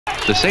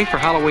The safer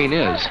Halloween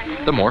is,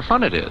 the more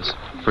fun it is,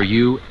 for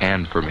you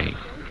and for me.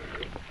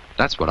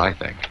 That's what I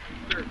think.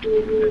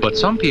 But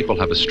some people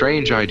have a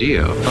strange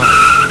idea of fun.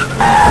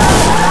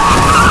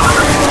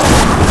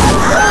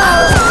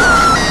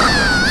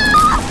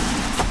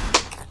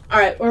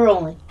 Alright, we're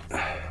rolling.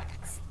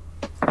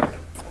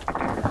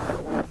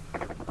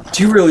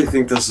 Do you really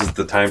think this is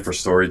the time for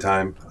story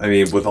time? I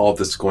mean, with all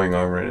this going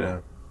on right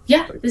now.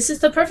 Yeah, this is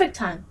the perfect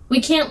time.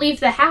 We can't leave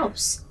the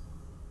house.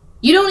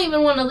 You don't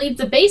even want to leave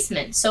the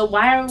basement, so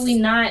why are we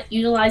not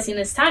utilizing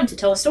this time to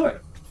tell a story?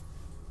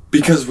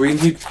 Because we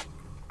need...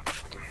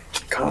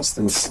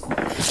 Constance...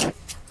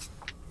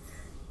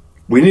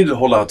 We need to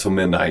hold out till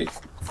midnight.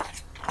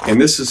 And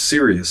this is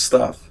serious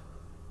stuff.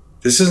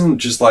 This isn't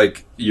just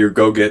like your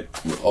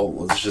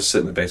let's just sit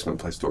in the basement and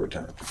play story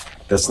time.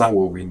 That's not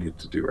what we need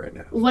to do right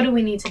now. What do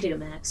we need to do,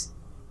 Max?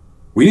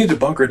 We need to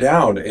bunker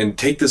down and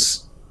take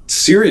this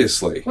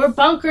seriously. We're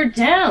bunkered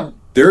down.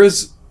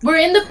 We're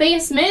in the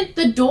basement.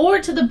 The door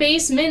to the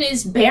basement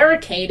is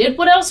barricaded.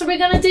 What else are we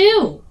going to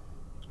do?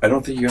 I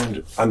don't think you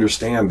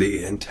understand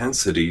the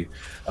intensity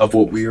of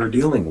what we are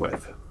dealing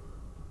with.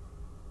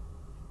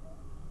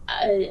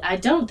 I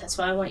don't. That's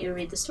why I want you to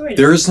read the story.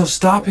 There is no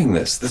stopping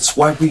this. That's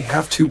why we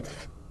have to...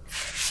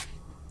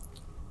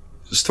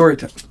 Story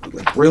time.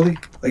 Like, really?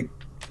 Like,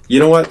 you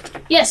know what?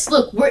 Yes,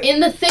 look, we're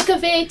in the thick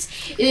of it.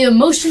 The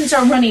emotions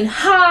are running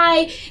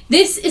high.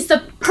 This is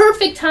the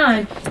perfect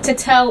time to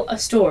tell a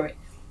story.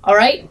 All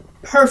right?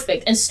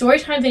 Perfect. And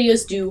storytime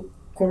videos do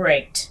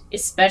great,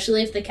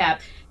 especially if they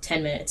cap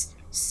 10 minutes.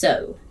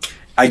 So,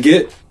 I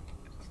get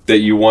that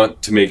you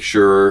want to make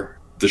sure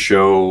the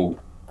show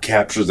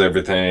captures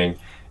everything,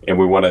 and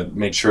we want to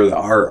make sure that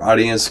our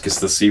audience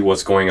gets to see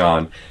what's going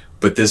on.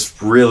 But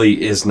this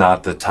really is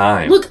not the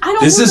time. Look, I don't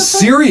know. This is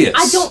serious.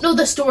 I don't know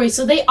the story,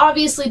 so they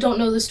obviously don't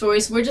know the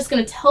story. So we're just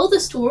going to tell the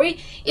story.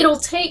 It'll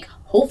take,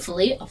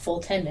 hopefully, a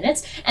full 10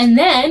 minutes. And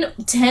then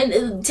 10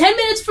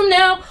 minutes from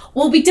now,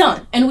 we'll be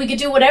done. And we can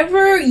do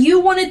whatever you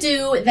want to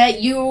do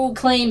that you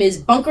claim is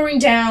bunkering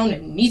down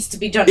and needs to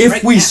be done right now.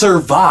 If we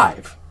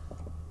survive.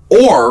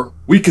 Or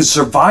we could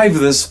survive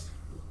this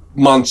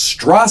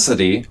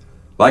monstrosity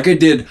like I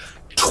did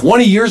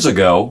 20 years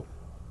ago.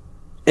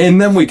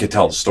 And then we could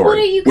tell the story, what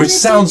are you gonna which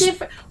sounds do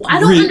different? I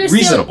don't understand,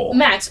 reasonable.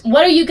 Max,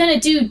 what are you going to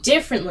do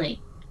differently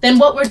than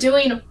what we're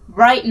doing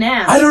right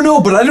now? I don't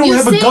know, but I don't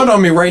have a gun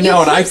on me right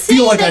now, and I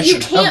feel like I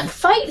should you can't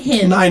fight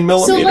him.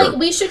 9mm. So, like,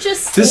 we should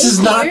just stay this is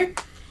here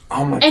not.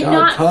 Oh my and God,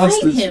 not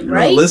Constance, fight him,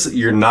 right?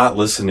 You're not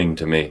listening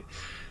to me.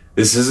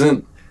 This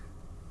isn't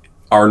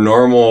our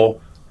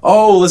normal.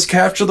 Oh, let's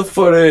capture the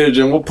footage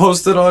and we'll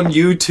post it on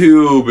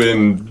YouTube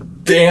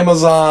and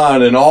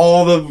Amazon and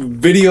all the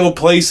video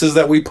places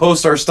that we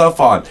post our stuff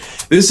on.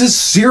 This is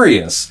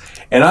serious,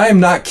 and I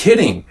am not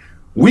kidding.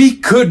 We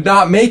could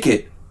not make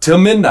it till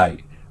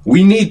midnight.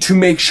 We need to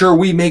make sure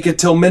we make it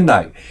till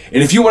midnight.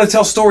 And if you want to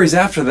tell stories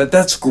after that,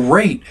 that's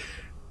great.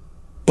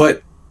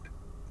 But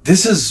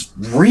this is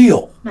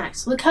real.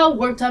 Max, look how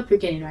worked up you're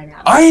getting right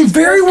now. I am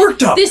very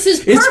worked up. This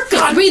is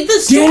perfect. Read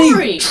the Danny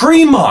story.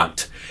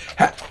 Treemont.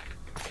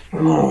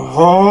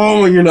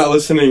 Oh, you're not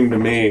listening to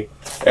me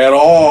at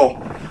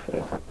all.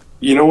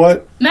 You know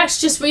what?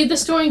 Max, just read the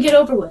story and get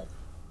over with.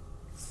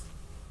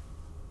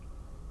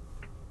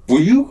 Will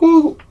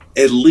you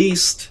at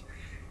least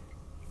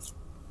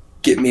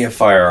get me a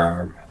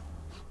firearm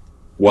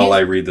while I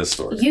read this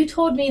story? You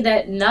told me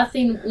that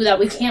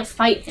we can't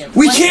fight him.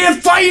 We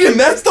can't fight him!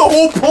 That's the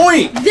whole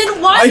point!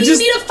 Then why do you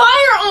need a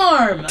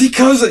firearm?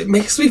 Because it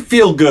makes me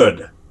feel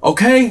good,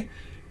 okay?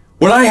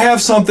 When I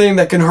have something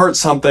that can hurt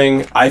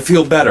something, I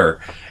feel better.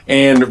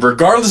 And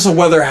regardless of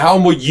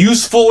how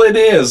useful it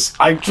is,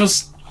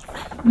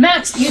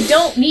 Max, you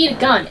don't need a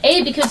gun.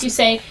 A, because you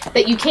say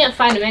that you can't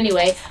find him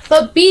anyway.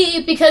 But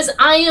B, because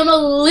I am a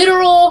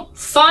literal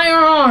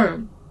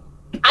firearm.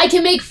 I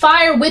can make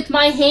fire with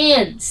my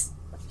hands.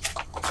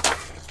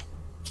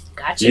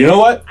 Got you. You know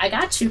what? I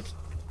got you.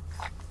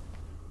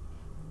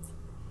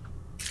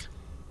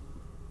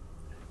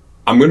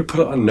 I'm going to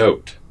put a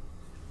note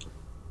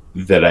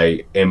that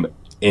I am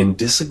in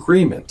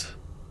disagreement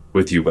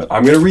with you, but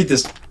I'm going to read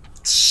this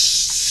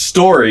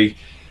story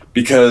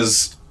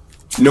because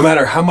no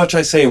matter how much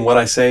I say and what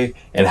I say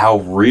and how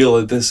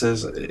real this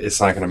is,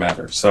 it's not going to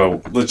matter.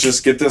 So let's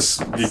just get this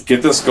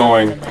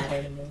going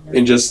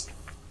and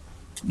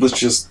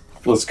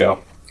let's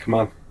go. Come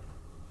on.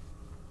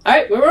 All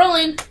right, we're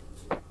rolling.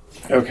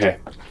 Okay.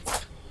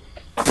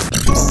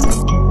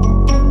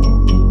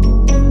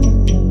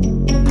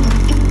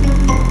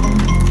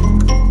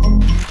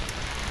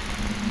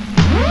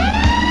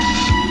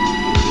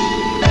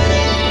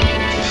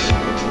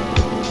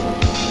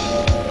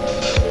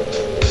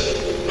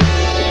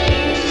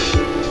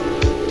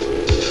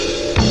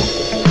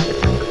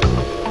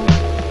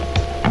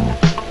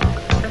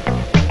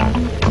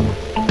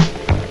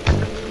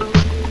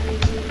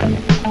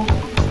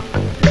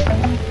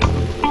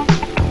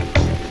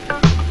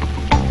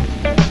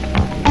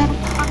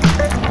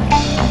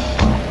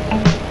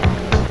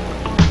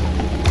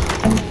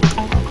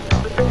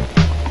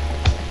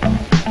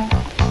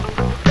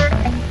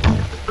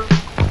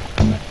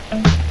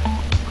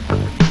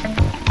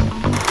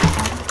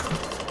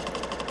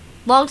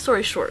 Long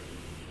story short,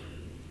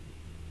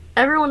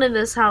 everyone in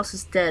this house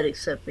is dead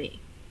except me.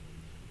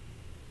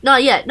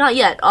 Not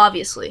yet,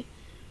 obviously.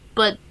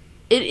 But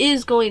it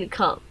is going to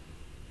come.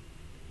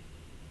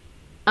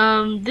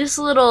 This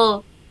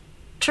little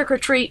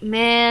trick-or-treat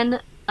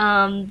man,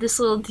 this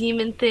little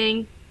demon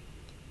thing,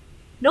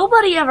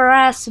 nobody ever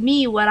asked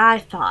me what I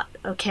thought,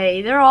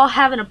 okay? They're all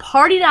having a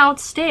party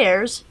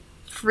downstairs,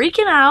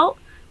 freaking out,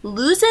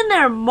 losing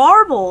their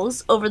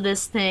marbles over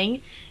this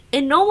thing,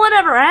 and no one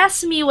ever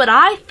asked me what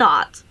I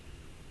thought.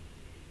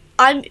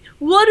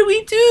 What do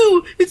we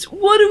do?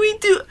 What do we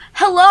do?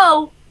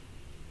 Hello?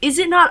 Is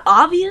it not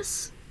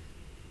obvious?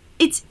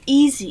 It's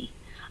easy.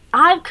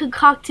 I've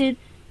concocted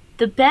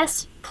the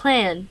best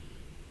plan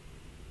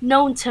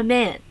known to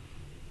man.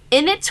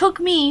 And it took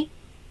me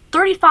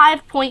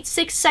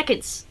 35.6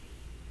 seconds.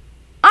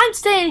 I'm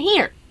staying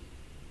here.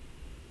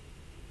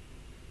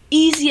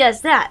 Easy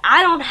as that.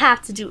 I don't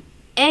have to do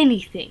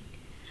anything.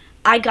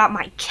 I got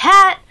my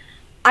cat.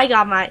 I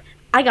got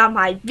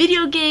my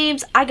video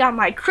games. I got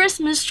my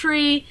Christmas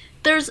tree.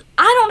 I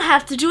don't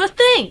have to do a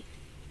thing.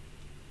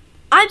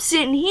 I'm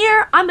sitting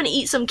here. I'm going to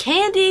eat some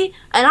candy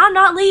and I'm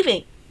not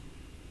leaving.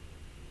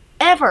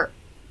 Ever.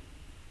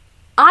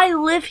 I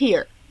live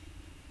here.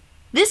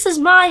 This is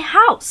my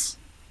house.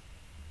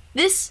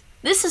 This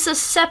is a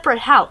separate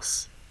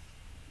house.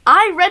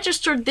 I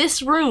registered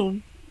this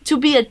room to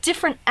be a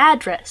different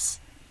address.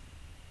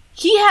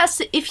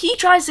 If he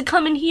tries to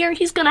come in here,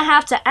 he's gonna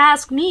have to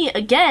ask me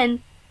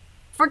again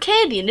for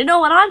candy. And you know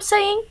what I'm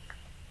saying?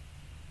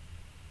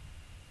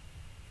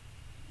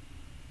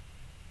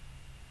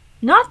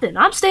 Nothing.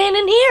 I'm staying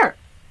in here.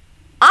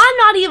 I'm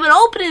not even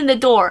opening the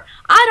door.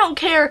 I don't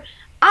care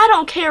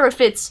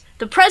if it's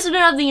the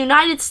President of the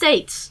United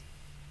States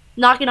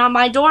knocking on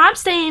my door. I'm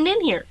staying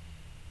in here.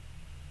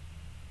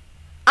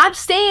 I'm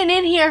staying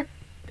in here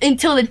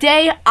until the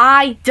day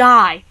I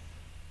die.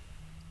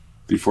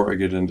 Before I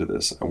get into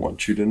this, I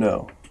want you to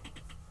know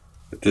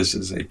that this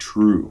is a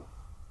true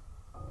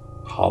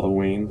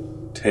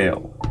Halloween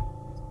tale.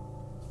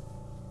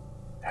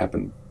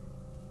 Happened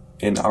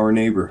in our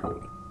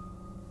neighborhood.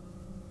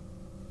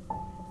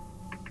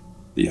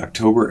 The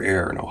October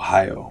air in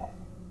Ohio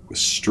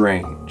was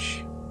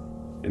strange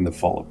in the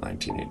fall of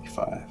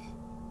 1985.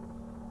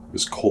 It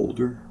was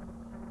colder,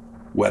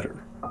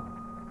 wetter,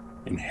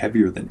 and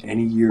heavier than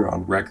any year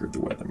on record, the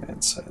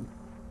weatherman said.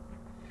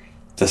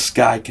 The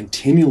sky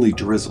continually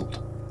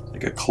drizzled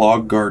like a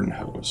clogged garden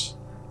hose,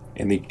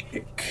 and the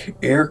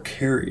air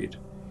carried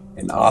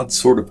an odd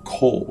sort of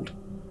cold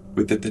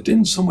with it that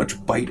didn't so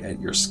much bite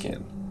at your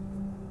skin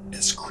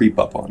as creep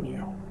up on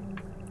you.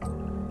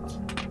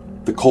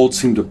 The cold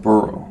seemed to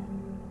burrow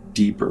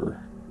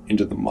deeper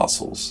into the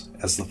muscles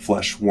as the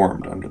flesh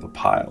warmed under the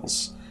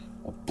piles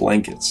of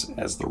blankets,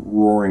 as the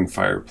roaring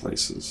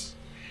fireplaces,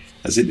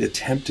 as it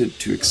attempted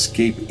to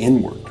escape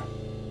inward,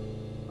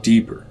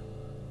 deeper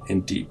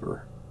and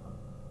deeper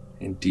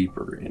and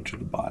deeper into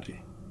the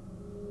body.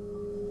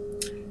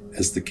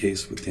 As the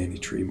case with Danny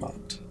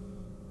Treemont.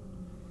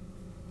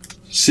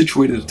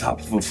 Situated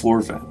atop of a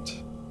floor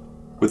vent,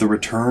 with a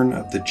return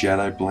of the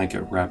Jedi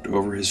blanket wrapped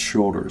over his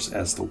shoulders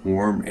as the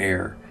warm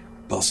air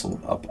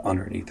bustled up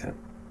underneath him,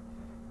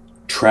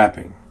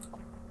 trapping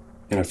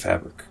in a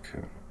fabric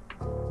cocoon.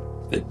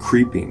 That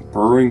creeping,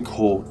 burrowing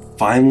cold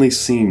finally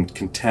seemed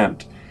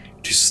content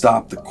to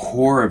stop the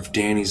core of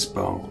Danny's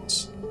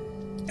bones.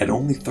 At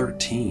only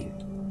 13,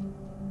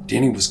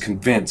 Danny was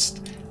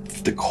convinced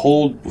that the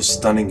cold was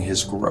stunning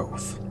his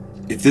growth.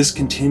 If this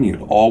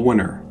continued all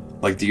winter,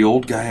 like the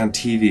old guy on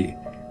TV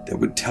that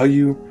would tell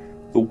you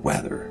the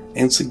weather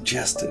and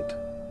suggested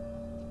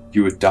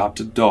you adopt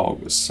a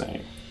dog was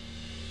saying,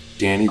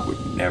 Danny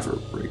would never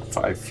break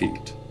 5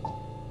 feet.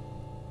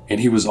 And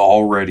he was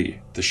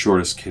already the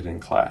shortest kid in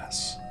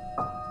class.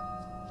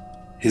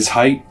 His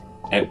height,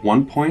 at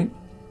one point,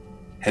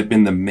 had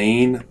been the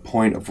main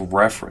point of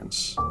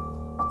reference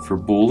for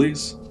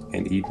bullies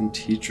and even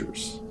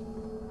teachers.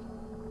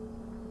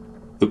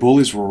 The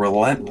bullies were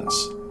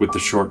relentless with the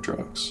short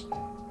drugs.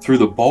 Through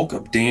the bulk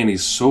of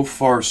Danny's so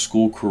far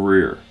school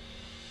career,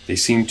 they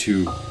seemed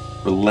to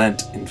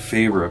relent in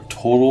favor of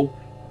total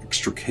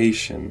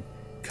extrication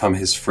come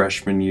his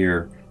freshman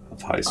year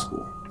of high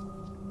school.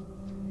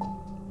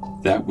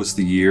 That was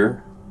the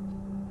year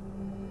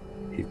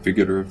he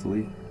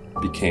figuratively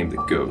became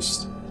the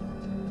ghost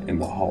in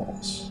the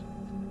halls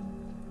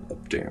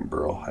of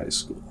Danborough High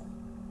School.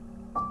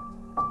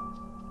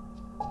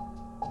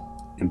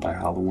 And by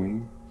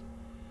Halloween,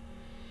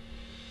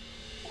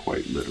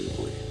 quite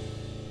literally.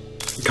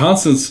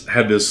 Constance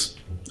had this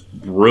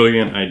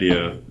brilliant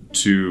idea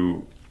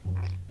to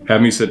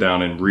have me sit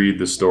down and read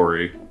the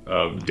story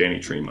of Danny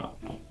Treemont.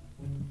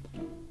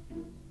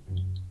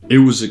 It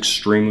was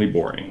extremely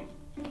boring.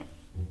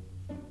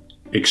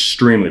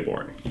 Extremely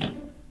boring.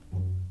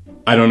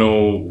 I don't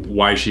know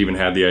why she even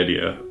had the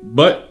idea,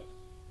 but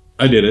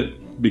I did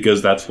it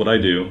because that's what I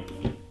do.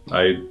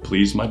 I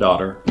please my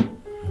daughter.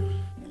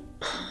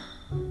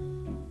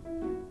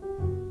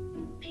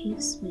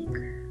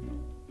 Peacemaker.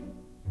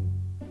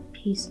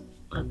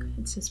 Look,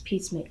 it says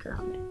peacemaker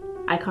on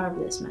it. I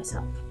carved this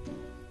myself.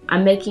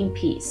 I'm making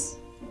peace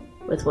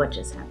with what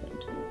just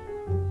happened.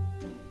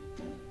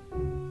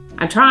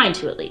 I'm trying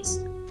to, at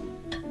least.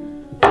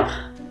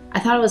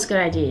 I thought it was a good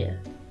idea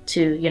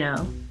to,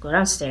 go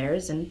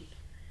downstairs and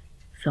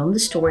film the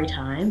story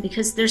time,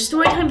 because there's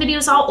story time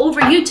videos all over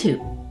YouTube,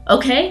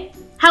 okay?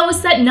 How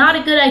is that not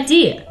a good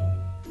idea?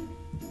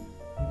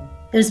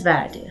 It was a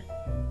bad idea.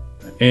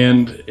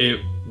 And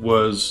it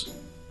was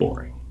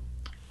boring.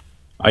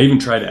 I even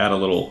tried to add a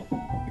little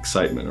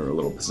excitement or a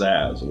little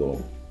pizzazz, a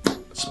little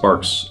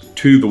sparks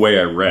to the way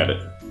I read it,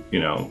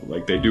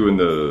 like they do in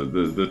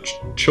the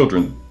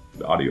children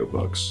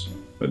audiobooks.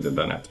 It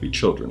doesn't have to be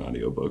children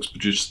audiobooks,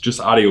 but just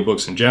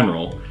audiobooks in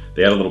general,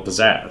 they add a little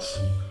pizzazz.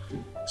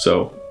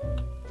 So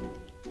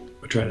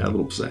I tried to add a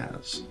little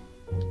pizzazz.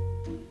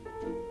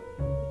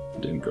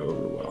 It didn't go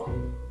over well.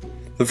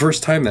 The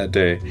first time that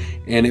day,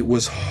 and it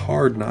was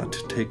hard not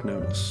to take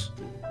notice.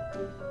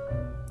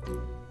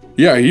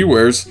 Yeah, he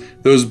wears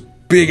those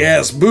big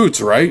ass boots,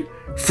 right?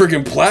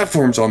 Freaking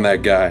platforms on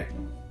that guy.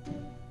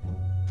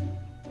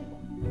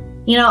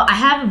 I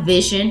have a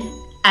vision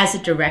as a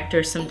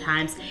director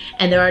sometimes,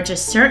 and there are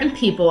just certain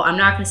people, I'm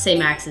not going to say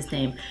Max's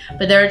name,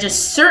 but there are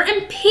just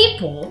certain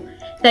people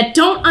that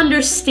don't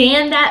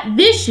understand that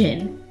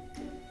vision.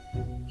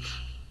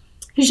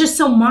 He's just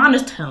so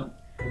monotone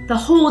the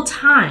whole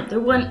time.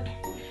 There weren't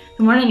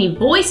any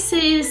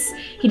voices.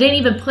 He didn't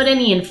even put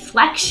any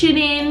inflection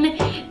in.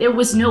 There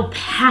was no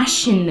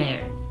passion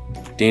there.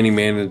 Danny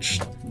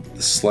managed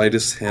the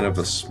slightest hint of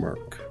a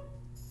smirk.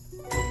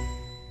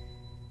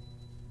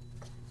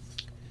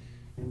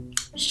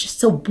 It's just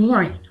so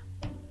boring.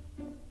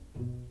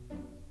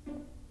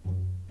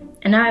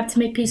 And now I have to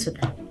make peace with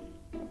that.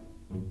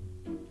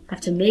 I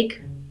have to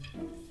make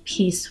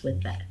peace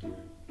with that.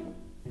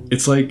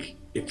 It's like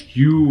if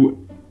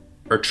you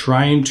are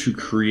trying to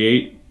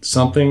create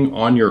something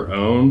on your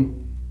own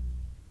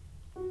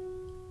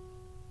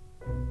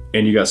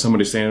and you got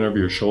somebody standing over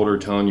your shoulder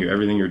telling you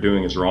everything you're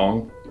doing is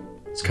wrong,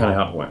 it's kind of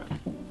how it went.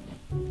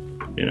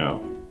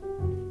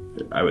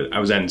 I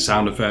was adding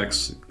sound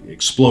effects,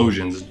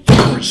 explosions,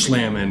 doors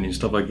slamming and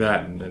stuff like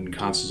that, and then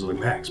Constance was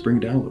like, Max, bring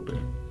it down a little bit.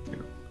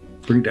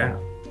 Bring it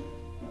down.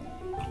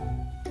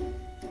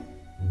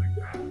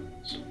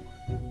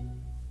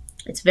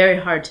 It's very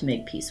hard to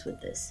make peace with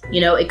this.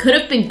 It could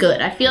have been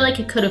good. I feel like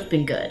it could have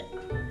been good.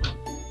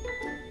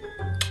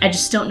 I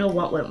just don't know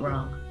what went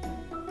wrong.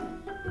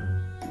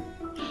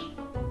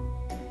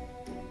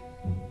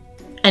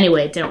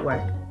 Anyway, it didn't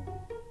work.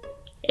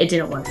 It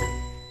didn't work.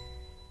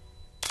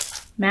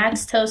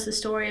 Max tells the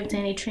story of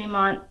Danny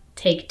Treemont,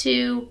 take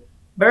 2,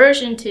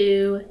 version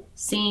 2,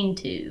 scene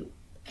 2.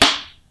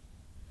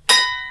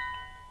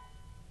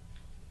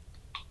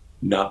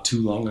 Not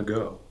too long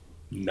ago,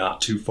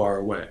 not too far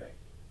away,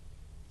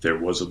 there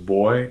was a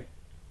boy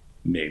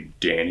named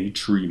Danny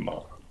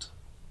Treemont.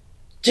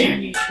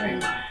 Danny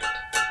Treemont.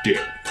 Danny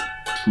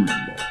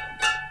Treemont.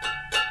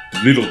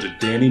 Little did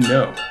Danny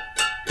know,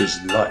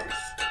 his life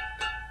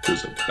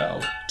was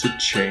about to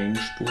change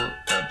forever.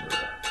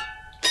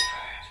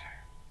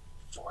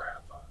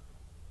 Forever.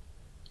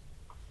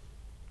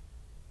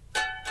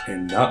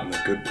 And not in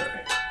a good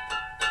way.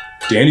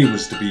 Danny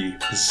was to be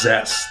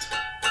possessed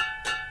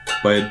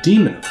by a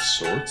demon of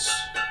sorts.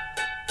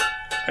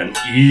 An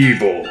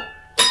evil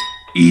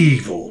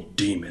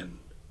demon.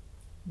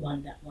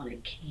 One that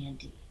wanted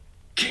candy.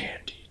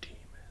 Candy demon.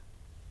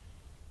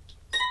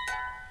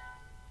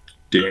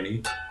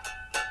 Danny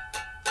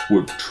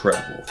would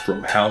travel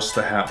from house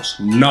to house,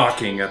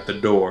 knocking at the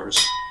doors.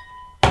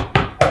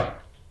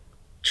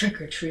 Trick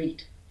or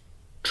treat.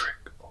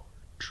 Trick or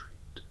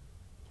treat.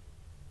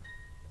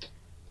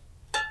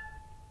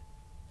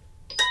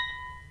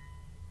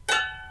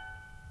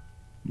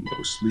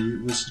 Mostly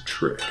it was a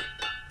trick,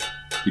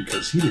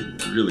 because he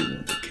didn't really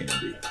want the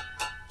candy.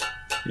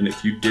 And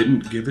if you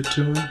didn't give it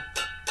to him,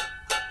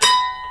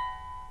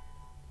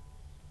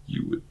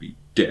 you would be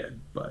dead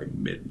by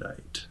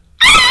midnight.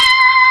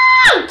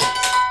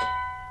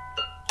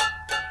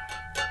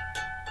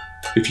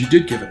 If you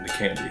did give him the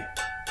candy,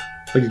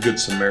 like a good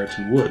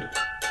Samaritan would,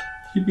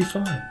 he'd be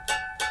fine.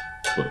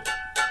 But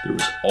there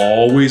was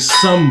always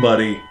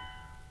somebody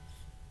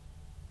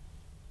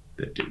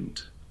that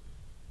didn't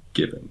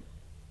give him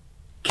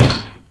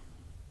candy.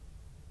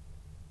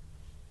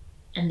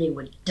 And they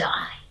would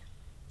die.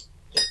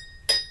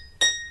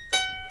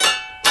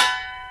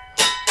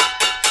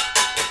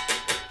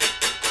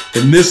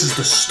 And this is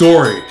the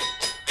story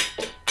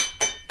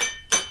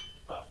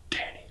of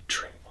Danny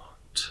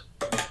Treemont.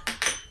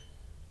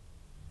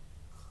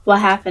 What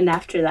happened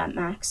after that,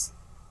 Max?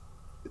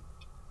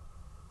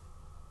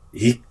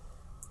 He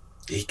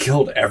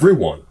killed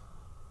everyone.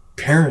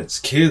 Parents,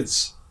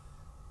 kids,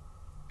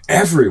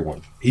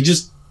 everyone. He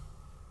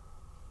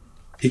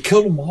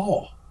killed them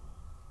all.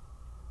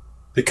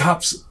 The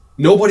cops,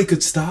 nobody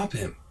could stop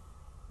him.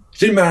 It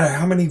didn't matter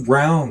how many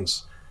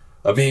rounds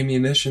of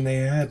ammunition they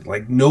had.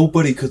 Like,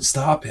 nobody could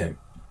stop him.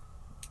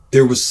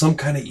 There was some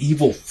kind of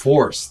evil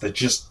force that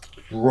just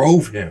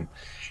drove him.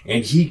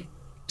 And he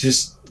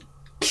just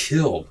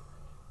killed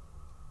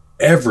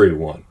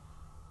everyone.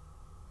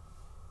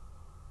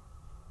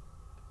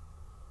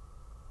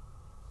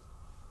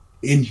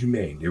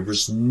 Inhumane. There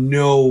was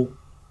no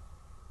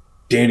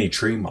Danny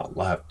Treemont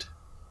left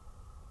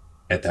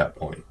at that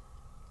point.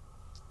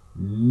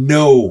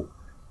 No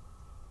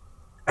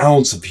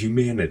ounce of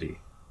humanity.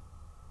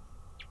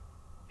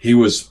 He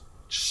was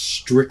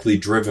strictly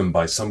driven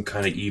by some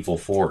kind of evil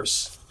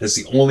force. That's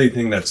the only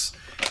thing that's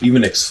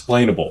even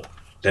explainable,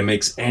 that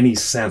makes any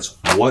sense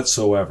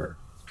whatsoever.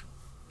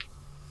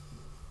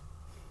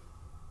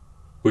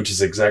 Which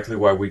is exactly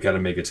why we gotta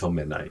make it till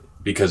midnight,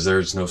 because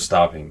there's no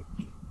stopping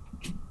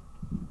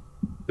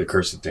the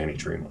curse of Danny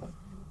Treemont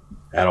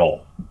at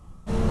all.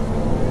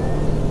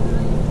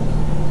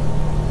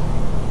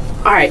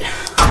 Alright,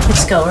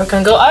 let's go. We're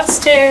gonna go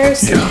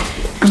upstairs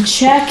and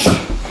check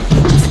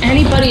if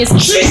anybody is.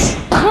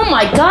 Oh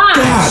my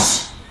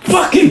gosh!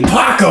 Fucking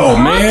Paco,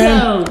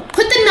 man! Paco,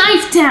 put the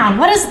knife down.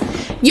 What is.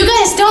 You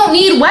guys don't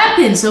need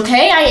weapons,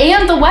 okay? I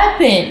am the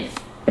weapon.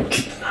 Get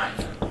the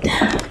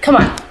knife. Come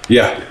on.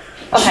 Yeah.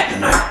 Okay. Get the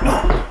knife.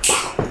 No.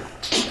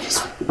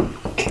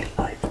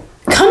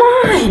 Come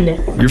on!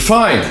 You're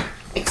fine.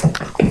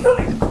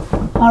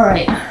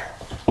 Alright.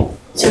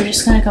 So we're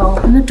just gonna go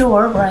open the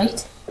door,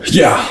 right?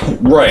 Yeah,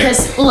 right.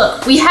 Because,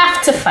 look, we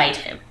have to fight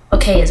him.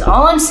 Okay, is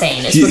all I'm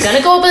saying is we're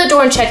gonna go open the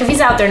door and check if he's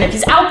out there, and if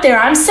he's out there,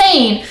 I'm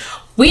saying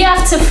we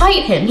have to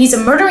fight him. He's a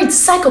murdering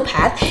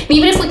psychopath, and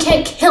even if we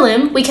can't kill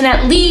him, we can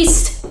at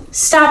least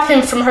stop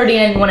him from hurting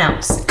anyone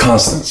else.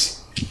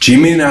 Constance,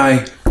 Jimmy and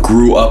I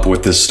grew up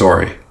with this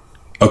story,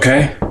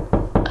 okay?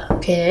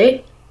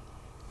 Okay.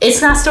 It's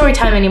not story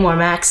time anymore,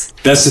 Max.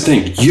 That's the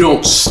thing. You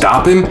don't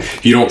stop him.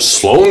 You don't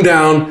slow him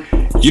down.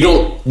 You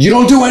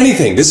don't do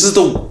anything. This is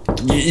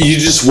you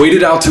just wait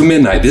it out till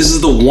midnight. This is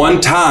the one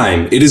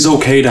time it is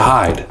okay to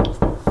hide.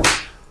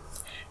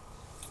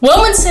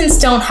 Willinsons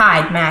don't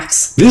hide,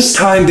 Max. This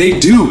time they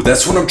do.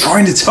 That's what I'm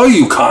trying to tell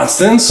you,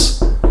 Constance.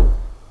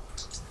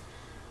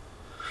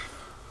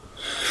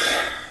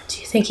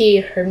 Do you think he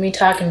heard me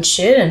talking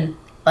shit and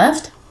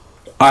left?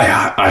 I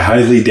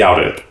highly doubt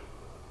it.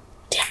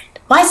 Damn it.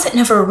 Why is that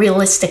never a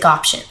realistic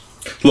option?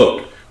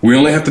 Look, we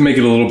only have to make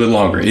it a little bit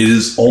longer. It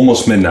is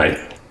almost midnight.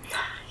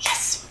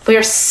 Yes, we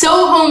are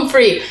so home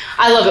free.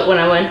 I love it when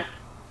I win.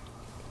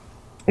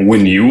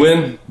 When you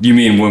win? You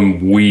mean when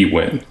we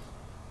win?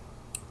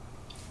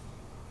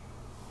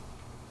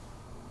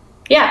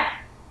 Yeah.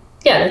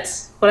 Yeah,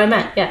 that's what I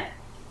meant, yeah.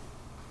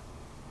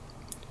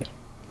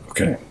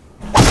 Okay.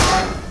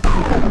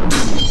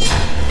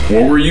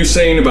 What were you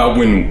saying about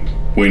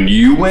when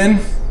you win?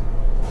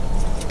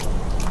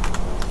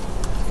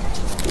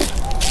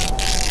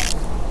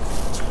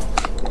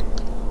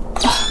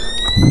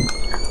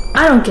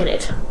 I don't get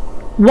it.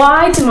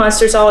 Why do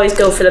monsters always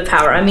go for the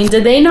power? I mean,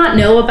 did they not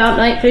know about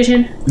night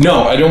vision?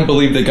 No, I don't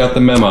believe they got the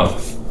memo.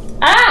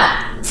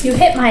 Ah! You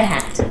hit my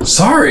hat.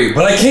 Sorry,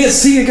 but I can't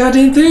see a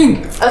goddamn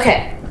thing.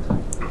 Okay.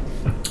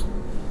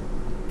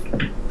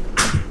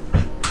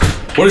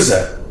 What is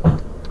that?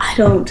 I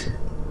don't...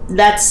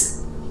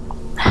 That's...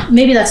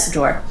 Maybe that's the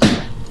door.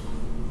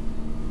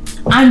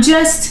 I'm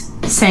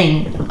just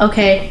saying,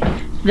 okay,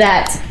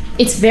 that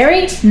it's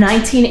very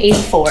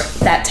 1984,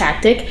 that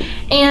tactic,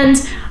 and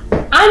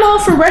I'm all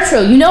for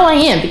retro. You know I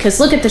am, because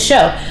look at the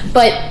show.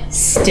 But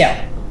still.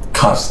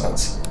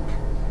 Constance.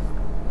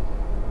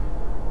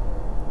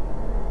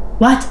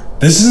 What?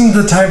 This isn't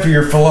the time for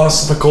your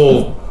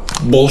philosophical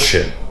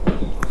bullshit.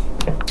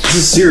 This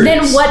is serious.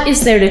 Then what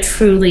is there to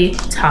truly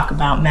talk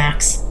about,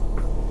 Max?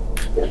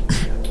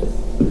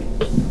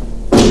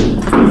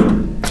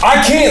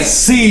 I can't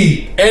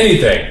see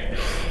anything.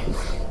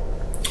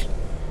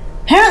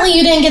 Apparently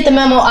you didn't get the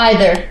memo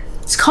either.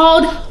 It's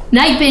called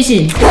night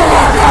vision.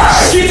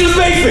 She just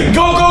makes me.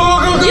 Go, go, go,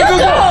 go, go, You go,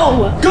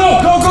 go!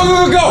 Go, go, go,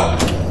 go, go, go.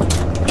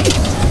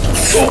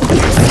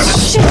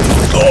 Shit.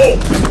 Oh.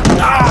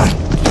 Ah.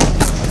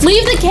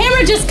 Leave the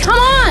camera, just come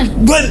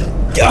on! But,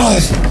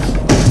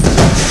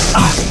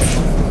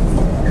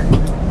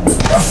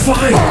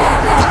 fine.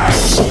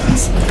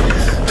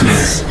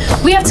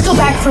 We have to go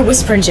back for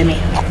Whisper and Jimmy.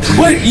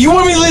 What, you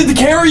want me to leave the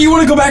camera? You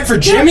want to go back for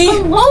Jimmy?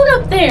 They're alone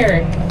up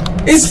there.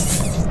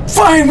 It's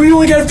fine, we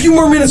only got a few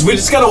more minutes. We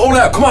just gotta hold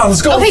out. Come on,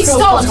 let's go. Okay, let's go,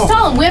 stall let's him, go.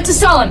 stall him. We have to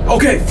stall him.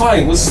 Okay,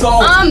 fine, let's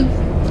stall.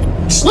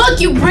 Look,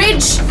 you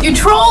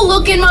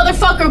troll-looking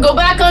motherfucker, go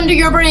back under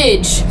your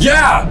bridge.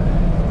 Yeah.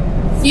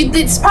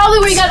 It's probably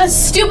where you got a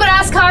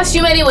stupid-ass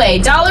costume anyway.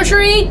 Dollar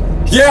Tree?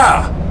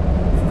 Yeah.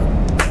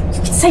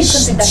 Say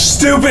something better.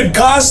 Stupid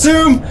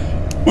costume?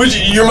 Would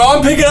your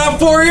mom pick it up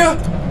for you?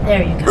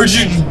 There you go. Or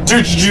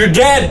did your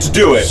dad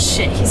do it?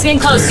 Shit, he's getting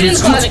close. Get in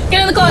the closet.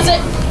 Get in the closet.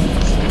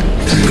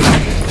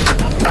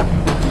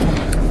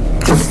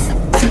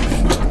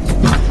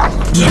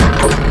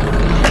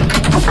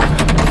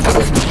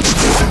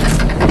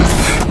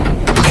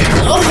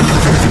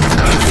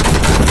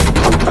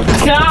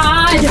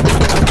 God!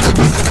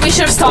 We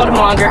should have stalled him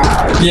longer.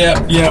 Yeah,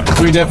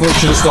 we definitely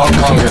should have stalled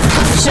longer.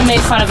 We should have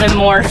made fun of him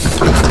more.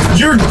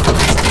 Your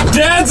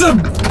dad's a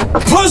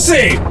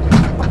pussy!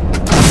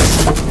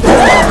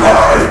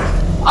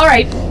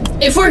 Alright,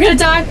 If we're gonna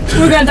die,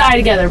 we're gonna die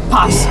together.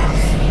 Pops.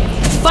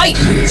 Fight!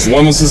 This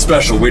woman's so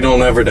special. We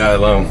don't ever die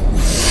alone.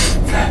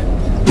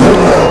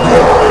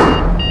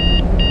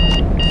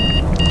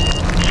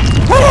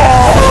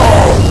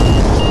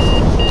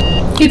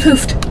 He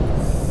poofed.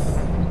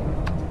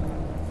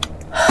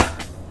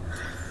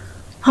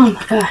 Oh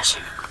my gosh.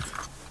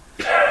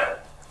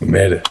 We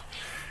made it.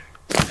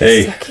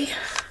 Hey, Sucky.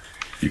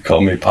 you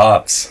call me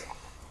Pops.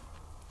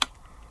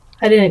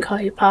 I didn't call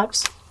you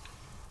Pops.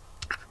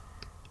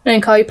 I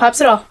didn't call you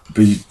Pops at all.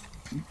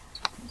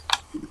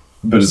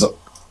 But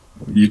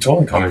you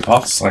totally call me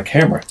Pops. It's on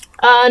camera.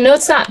 No,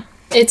 it's not.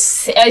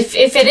 It's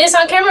if it is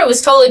on camera, it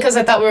was totally because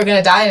I thought we were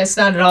gonna die, and it's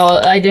not at all.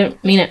 I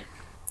didn't mean it.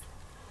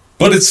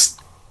 But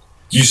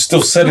you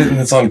still said it and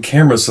it's on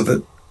camera, so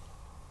that...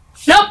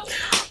 Nope.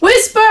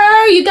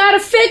 Whisper, you gotta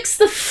fix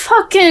the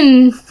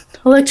fucking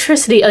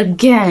electricity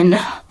again.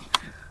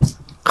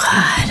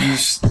 God. I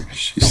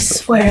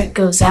swear it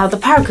goes out. The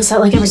power goes out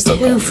like every 2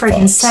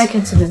 freaking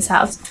seconds in this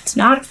house. It's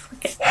not a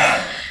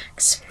freaking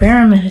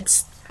experiment.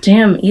 It's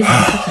damn evil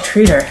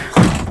trick-or-treater.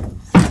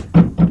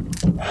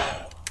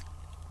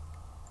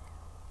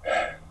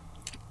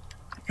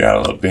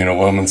 Gotta love being a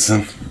woman,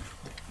 son.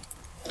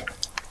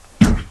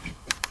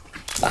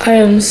 I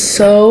am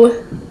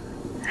so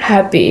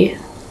happy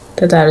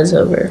that is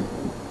over.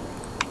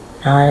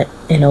 Not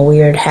in a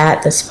weird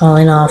hat that's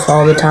falling off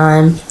all the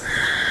time.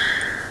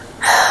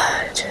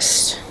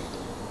 Just...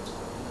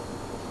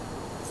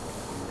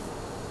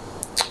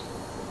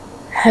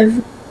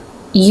 Have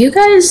you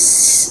guys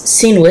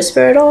seen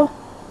Whisper at all?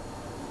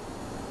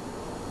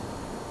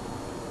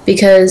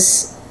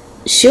 Because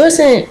she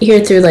wasn't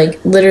here through,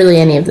 like, literally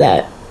any of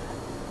that.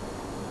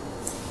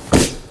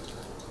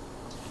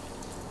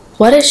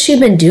 What has she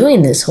been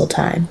doing this whole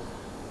time?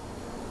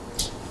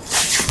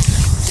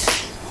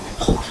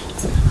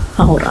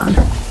 Hold on.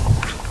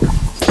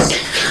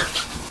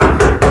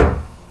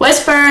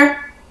 Whisper!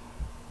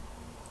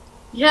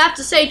 You have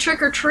to say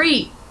trick or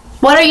treat.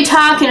 What are you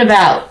talking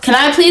about? Can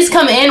I please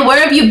come in?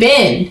 Where have you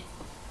been?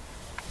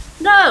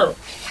 No.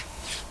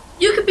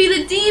 You could be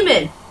the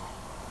demon.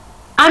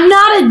 I'm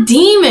not a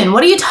demon.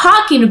 What are you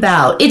talking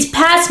about? It's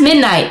past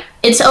midnight.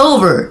 It's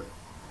over.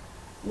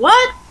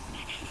 What?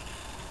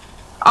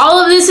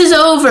 All of this is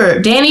over.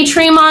 Danny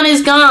Treemont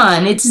is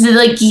gone. It's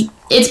like,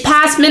 it's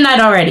past midnight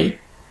already.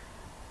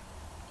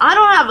 I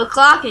don't have a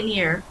clock in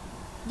here.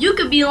 You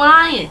could be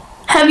lying.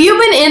 Have you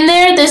been in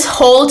there this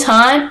whole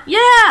time?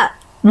 Yeah.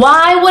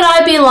 Why would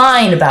I be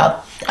lying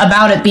about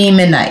it being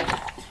midnight?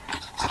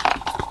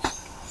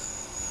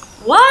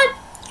 What?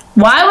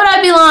 Why would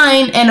I be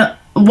lying, and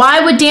why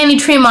would Danny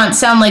Treemont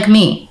sound like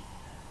me?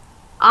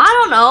 I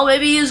don't know.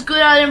 Maybe he's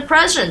good at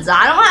impressions.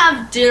 I don't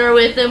have dinner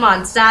with him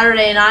on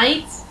Saturday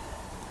nights.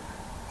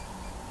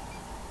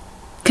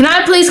 Can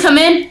I please come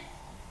in?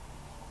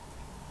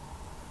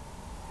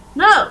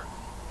 No.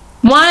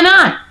 Why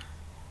not?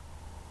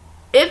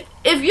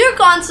 If you're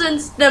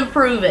Constance, then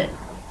prove it.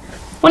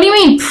 What do you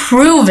mean,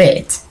 prove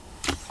it?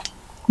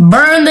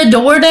 Burn the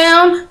door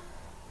down?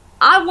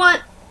 I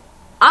want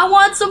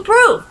some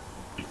proof.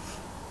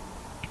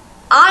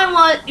 I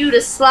want you to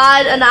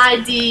slide an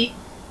ID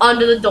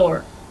under the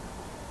door.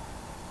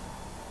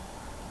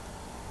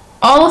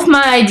 All of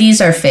my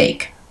IDs are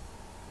fake.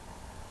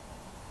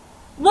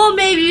 Well,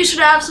 maybe you should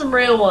have some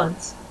real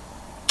ones.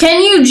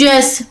 Can you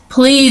just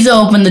please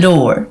open the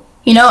door?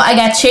 You know, I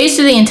got chased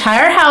through the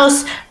entire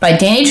house by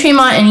Danny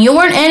Treemont, and you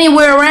weren't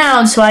anywhere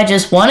around, so I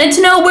just wanted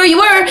to know where you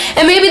were,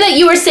 and maybe that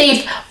you were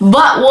safe,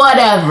 but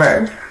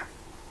whatever.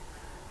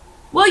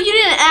 Well, you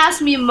didn't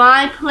ask me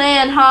my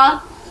plan,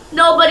 huh?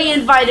 Nobody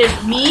invited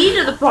me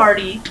to the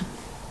party.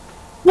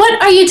 What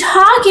are you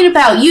talking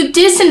about? You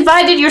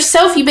disinvited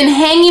yourself. You've been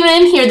hanging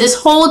in here this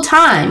whole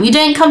time. You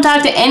didn't come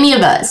talk to any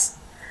of us.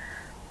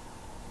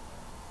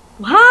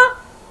 Huh?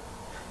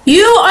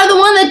 You are the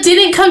one that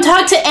didn't come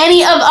talk to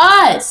any of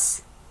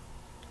us.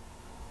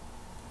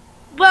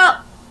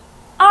 Well,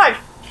 alright,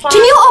 fine.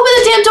 Can you open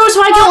the damn door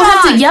so I don't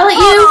have to yell at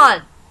you? Hold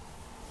on.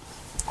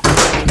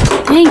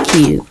 Thank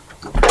you.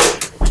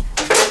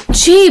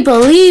 Gee,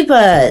 believe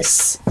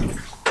us.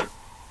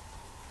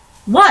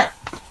 What?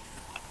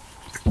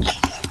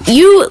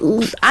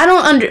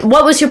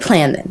 What was your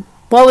plan then?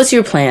 What was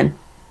your plan?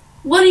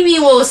 What do you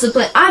mean, what was the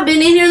plan? I've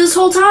been in here this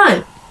whole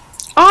time.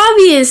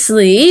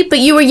 Obviously, but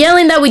you were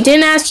yelling that we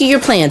didn't ask you your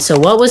plan, so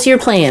what was your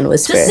plan,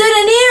 Whisper? To sit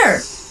in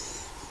here.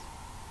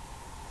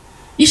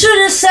 You should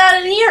have just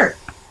sat in here.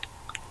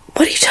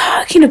 What are you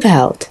talking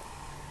about?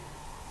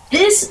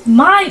 This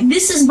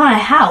is my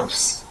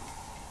house.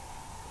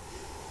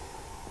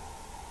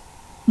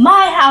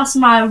 My house,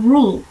 my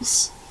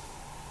rules.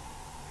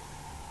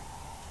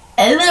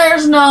 And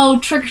there's no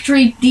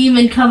trick-or-treat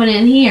demon coming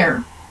in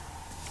here.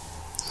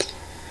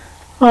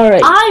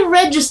 Alright. I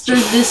registered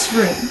this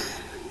room.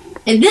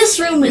 And this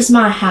room is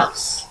my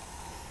house.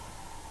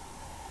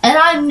 And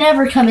I'm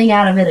never coming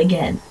out of it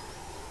again.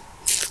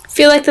 I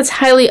feel like that's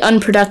highly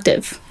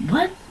unproductive.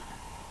 What?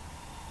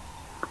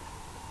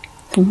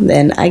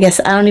 Then I guess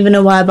I don't even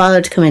know why I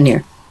bothered to come in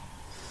here.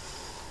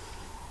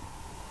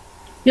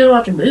 You wanna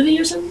watch a movie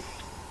or something?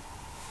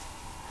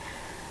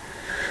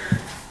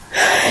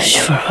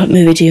 Sure, what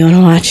movie do you want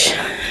to watch?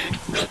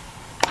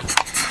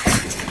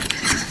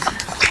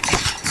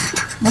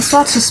 Let's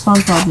watch the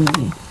SpongeBob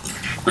movie.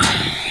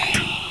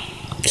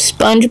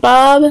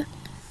 SpongeBob?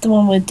 The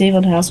one with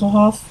David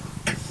Hasselhoff.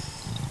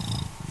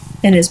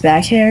 And his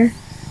back hair.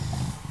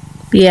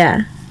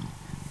 Yeah.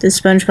 The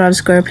SpongeBob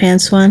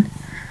SquarePants one.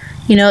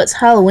 You know, it's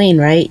Halloween,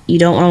 right? You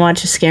don't want to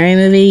watch a scary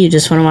movie, you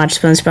just want to watch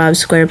SpongeBob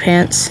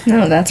SquarePants?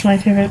 No, that's my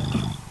favorite.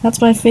 That's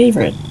my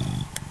favorite.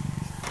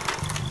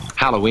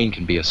 Halloween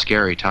can be a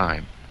scary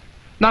time.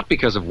 Not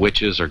because of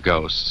witches or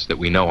ghosts that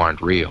we know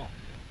aren't real,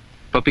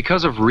 but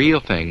because of real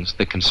things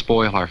that can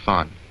spoil our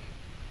fun.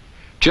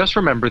 Just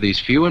remember these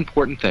few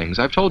important things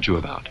I've told you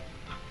about.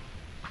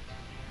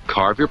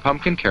 Carve your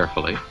pumpkin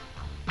carefully.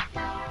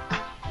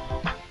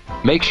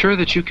 Make sure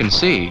that you can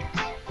see.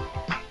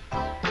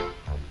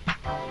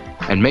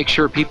 And make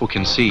sure people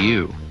can see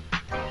you.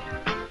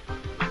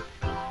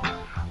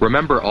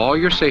 Remember all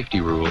your safety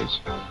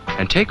rules,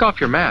 and take off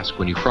your mask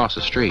when you cross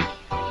a street.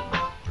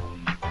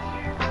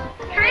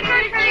 Trick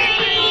or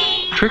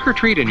treat! Trick or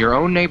treat in your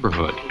own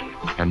neighborhood,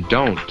 and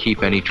don't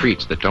keep any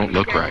treats that don't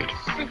look right.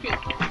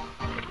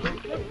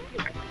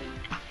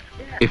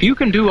 If you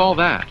can do all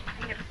that,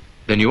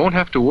 then you won't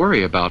have to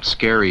worry about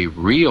scary,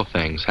 real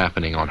things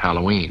happening on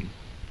Halloween,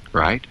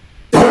 right?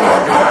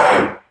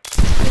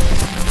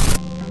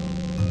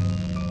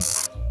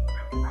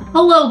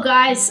 Hello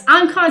guys,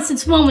 I'm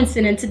Constance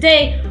Wilmanson, and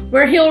today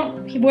we're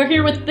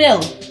here with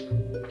Bill.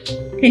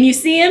 Can you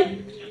see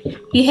him?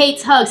 He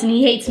hates hugs and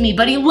he hates me,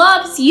 but he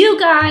loves you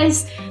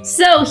guys.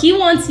 So he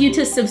wants you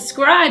to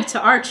subscribe to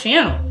our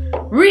channel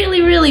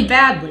really, really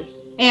badly,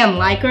 and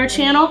like our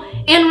channel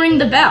and ring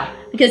the bell,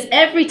 because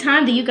every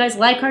time that you guys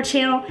like our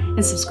channel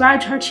and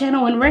subscribe to our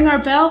channel and ring our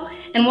bell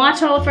and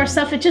watch all of our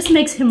stuff, it just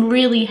makes him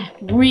really,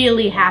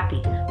 really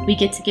happy. We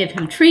get to give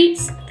him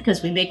treats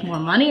because we make more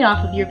money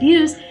off of your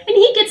views, and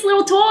he gets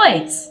little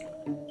toys.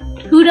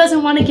 Who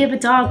doesn't want to give a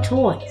dog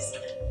toys?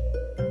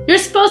 You're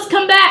supposed to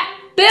come back.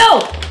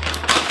 Bill!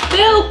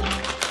 Bill!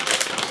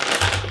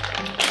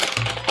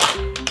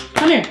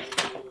 Come here.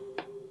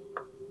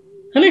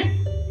 Come here.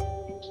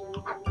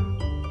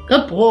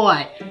 Good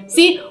boy.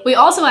 See, we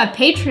also have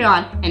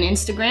Patreon and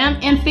Instagram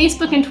and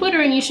Facebook and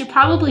Twitter, and you should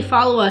probably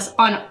follow us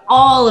on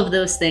all of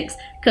those things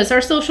because our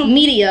social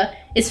media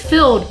is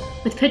filled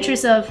with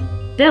pictures of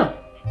Bill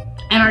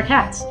and our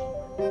cats.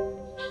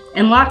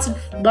 And lots of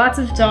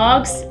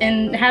dogs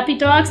and happy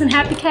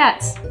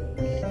cats.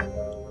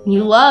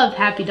 You love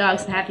happy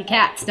dogs and happy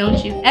cats,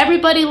 don't you?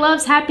 Everybody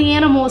loves happy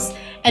animals,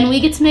 and we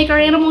get to make our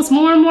animals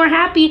more and more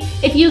happy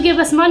if you give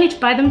us money to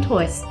buy them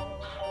toys.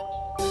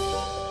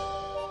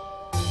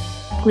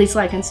 Please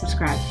like and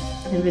subscribe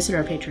and visit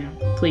our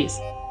Patreon, please.